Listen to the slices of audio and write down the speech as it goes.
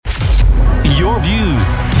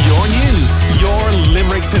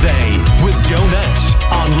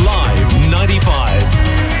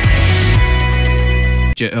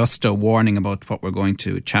just a warning about what we're going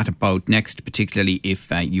to chat about next, particularly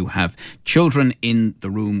if you have children in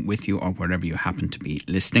the room with you or wherever you happen to be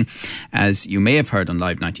listening. As you may have heard on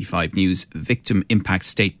Live 95 News, victim impact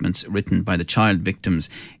statements written by the child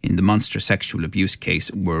victims in the Munster sexual abuse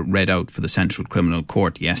case were read out for the Central Criminal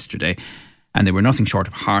Court yesterday, and they were nothing short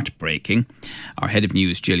of heartbreaking. Our head of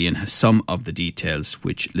news, Gillian, has some of the details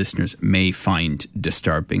which listeners may find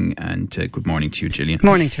disturbing. And good morning to you, Gillian.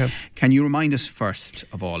 Morning, Joe. Can you remind us first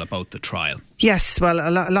of all about the trial? Yes, well,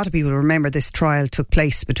 a lot of people remember this trial took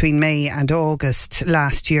place between May and August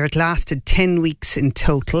last year. It lasted 10 weeks in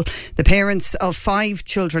total. The parents of 5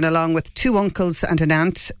 children, along with 2 uncles and an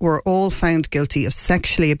aunt, were all found guilty of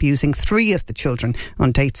sexually abusing 3 of the children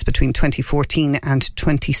on dates between 2014 and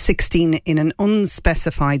 2016 in an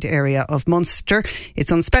unspecified area of Munster.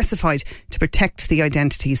 It's unspecified to protect the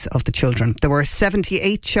identities of the children. There were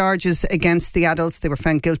 78 charges against the adults. They were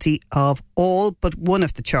found guilty of all but one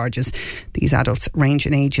of the charges. These adults range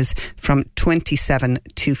in ages from 27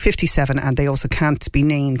 to 57, and they also can't be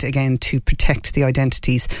named again to protect the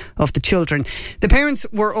identities of the children. The parents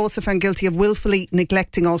were also found guilty of willfully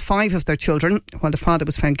neglecting all 5 of their children, while the father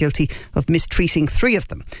was found guilty of mistreating 3 of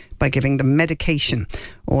them by giving them medication.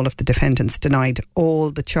 All of the defendants denied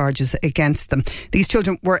all the charges against them. These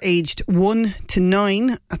children were aged 1 to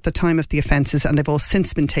 9 at the time of the offences, and they've all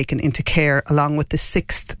since been taken into care along with the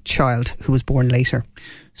 6th child who was born later.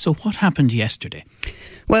 So what happened yesterday?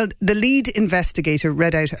 Well, the lead investigator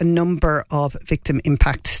read out a number of victim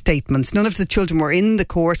impact statements. None of the children were in the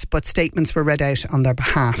court, but statements were read out on their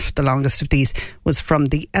behalf. The longest of these was from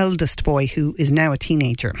the eldest boy, who is now a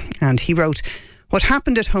teenager. And he wrote, "What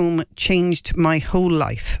happened at home changed my whole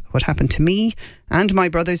life. What happened to me and my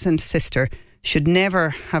brothers and sister should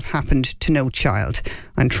never have happened to no child.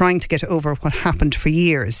 I'm trying to get over what happened for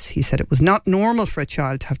years." He said it was not normal for a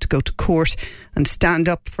child to have to go to court and stand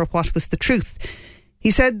up for what was the truth.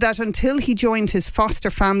 He said that until he joined his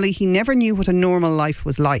foster family, he never knew what a normal life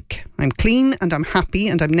was like. "I'm clean and I'm happy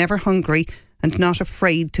and I'm never hungry and not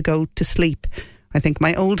afraid to go to sleep. I think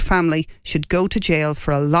my old family should go to jail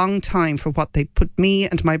for a long time for what they put me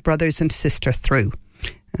and my brothers and sister through."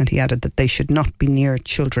 And he added that they should not be near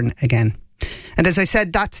children again. And as I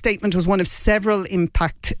said, that statement was one of several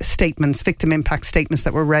victim impact statements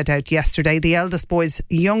that were read out yesterday. The eldest boy's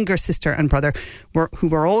younger sister and brother, who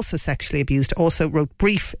were also sexually abused, also wrote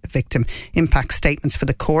brief victim impact statements for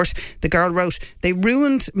the court. The girl wrote, "They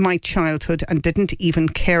ruined my childhood and didn't even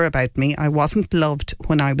care about me. I wasn't loved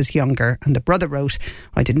when I was younger." And the brother wrote,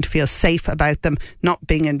 "I didn't feel safe about them. Not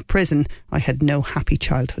being in prison, I had no happy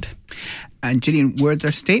childhood." And Gillian, were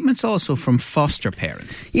there statements also from foster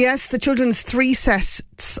parents? Yes, the children's 3 sets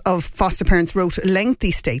of foster parents wrote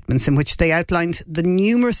lengthy statements in which they outlined the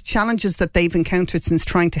numerous challenges that they've encountered since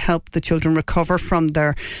trying to help the children recover from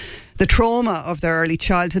the trauma of their early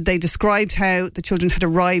childhood. They described how the children had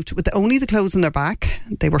arrived with only the clothes on their back.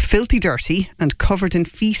 They were filthy dirty and covered in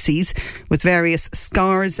faeces with various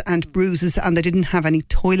scars and bruises, and they didn't have any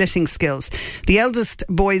toileting skills. The eldest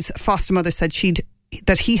boy's foster mother said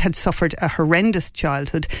that he had suffered a horrendous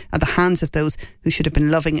childhood at the hands of those who should have been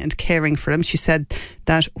loving and caring for him. She said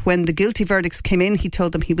that when the guilty verdicts came in, he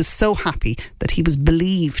told them he was so happy that he was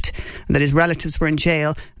believed and that his relatives were in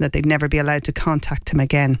jail and that they'd never be allowed to contact him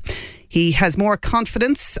again. He has more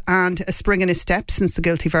confidence and a spring in his step since the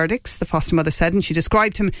guilty verdicts, the foster mother said, and she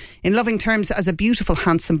described him in loving terms as a beautiful,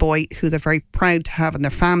 handsome boy who they're very proud to have in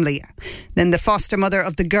their family. Then the foster mother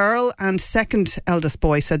of the girl and second eldest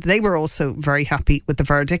boy said they were also very happy with the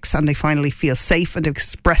verdicts and they finally feel safe and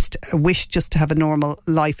expressed a wish just to have a normal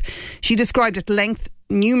life. She described at length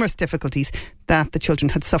numerous difficulties that the children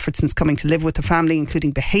had suffered since coming to live with the family,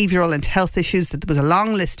 including behavioural and health issues, that there was a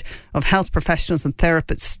long list of health professionals and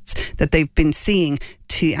therapists that they've been seeing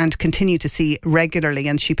and continue to see regularly,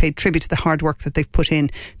 and she paid tribute to the hard work that they've put in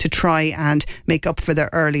to try and make up for their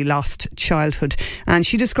early lost childhood. And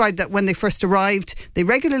she described that when they first arrived, they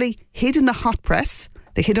regularly hid in the hot press.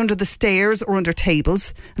 They hid under the stairs or under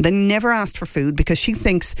tables, and they never asked for food because she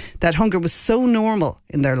thinks that hunger was so normal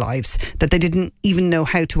in their lives that they didn't even know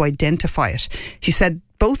how to identify it. She said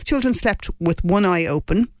both children slept with one eye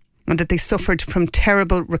open and that they suffered from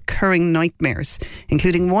terrible recurring nightmares,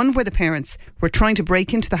 including one where the parents were trying to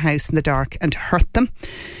break into the house in the dark and hurt them.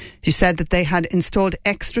 She said that they had installed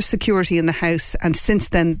extra security in the house, and since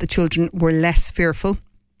then the children were less fearful.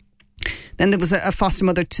 Then there was a foster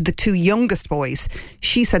mother to the 2 youngest boys.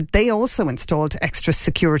 She said they also installed extra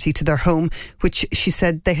security to their home, which she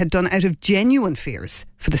said they had done out of genuine fears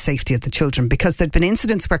for the safety of the children, because there'd been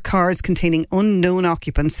incidents where cars containing unknown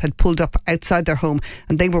occupants had pulled up outside their home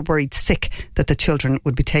and they were worried sick that the children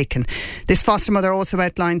would be taken. This foster mother also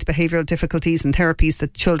outlined behavioural difficulties and therapies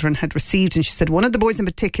that children had received, and she said one of the boys in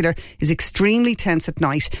particular is extremely tense at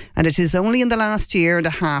night, and it is only in the last year and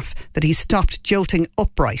a half that he stopped jolting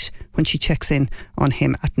upright when she checks in on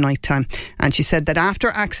him at night time. And she said that after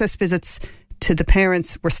access visits to the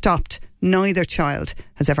parents were stopped, neither child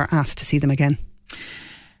has ever asked to see them again.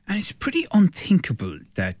 And it's pretty unthinkable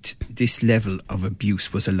that this level of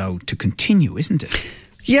abuse was allowed to continue, isn't it?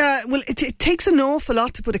 Yeah, well, it takes an awful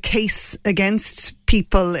lot to put a case against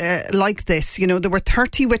people like this. You know, there were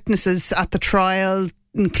 30 witnesses at the trial,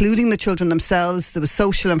 including the children themselves. There was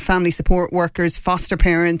social and family support workers, foster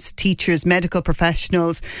parents, teachers, medical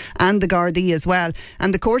professionals, and the Gardaí as well.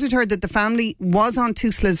 And the court had heard that the family was on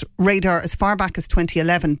TUSLA's radar as far back as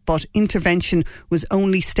 2011, but intervention was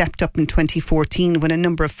only stepped up in 2014 when a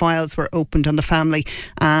number of files were opened on the family,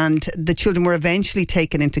 and the children were eventually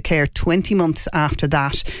taken into care 20 months after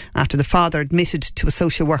that, after the father admitted to a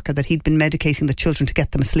social worker that he'd been medicating the children to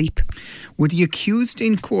get them asleep. Were the accused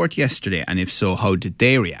in court yesterday, and if so, how did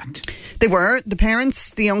they react? They were. The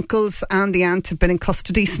parents, the uncles and the aunt have been in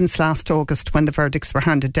custody since last August when the verdicts were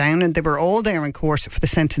handed down, and they were all there in court for the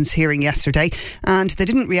sentence hearing yesterday, and they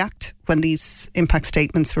didn't react when these impact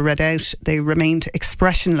statements were read out. They remained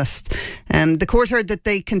expressionless. The court heard that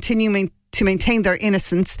they continue to maintain their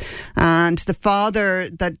innocence, and the father,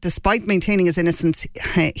 that despite maintaining his innocence,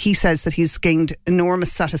 he says that he's gained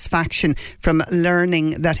enormous satisfaction from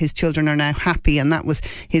learning that his children are now happy, and that was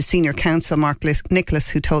his senior counsel Mark Nicholas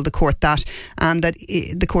who told the court that. And that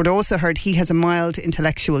the court also heard he has a mild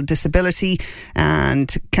intellectual disability,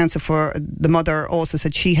 and counsel for the mother also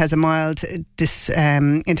said she has a mild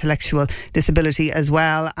intellectual disability as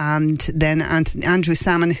well. And then Andrew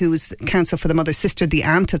Salmon, who was counsel for the mother's sister, the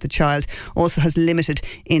aunt of the child, also has limited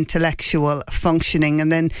intellectual functioning.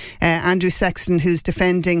 And then Andrew Sexton, who's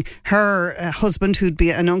defending her husband, who'd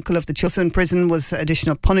be an uncle of the children in prison, was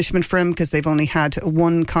additional punishment for him because they've only had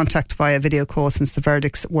one contact via video call since the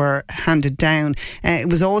verdicts were handed down. It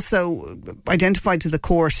was also identified to the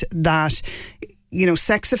court that, you know,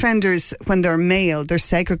 sex offenders, when they're male, they're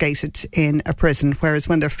segregated in a prison, whereas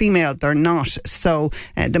when they're female, they're not. So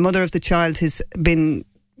the mother of the child has been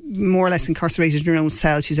more or less incarcerated in her own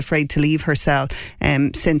cell. She's afraid to leave her cell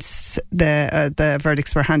since the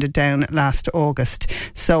verdicts were handed down last August.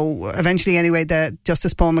 So eventually, anyway, the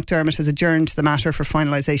Justice Paul McDermott has adjourned the matter for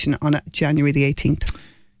finalisation on January the 18th.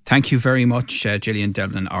 Thank you very much, Gillian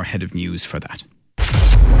Devlin, our head of news, for that.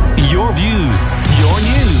 Your views, your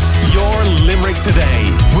news, your Limerick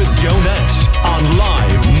Today with Joe Nash on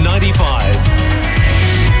Live 95.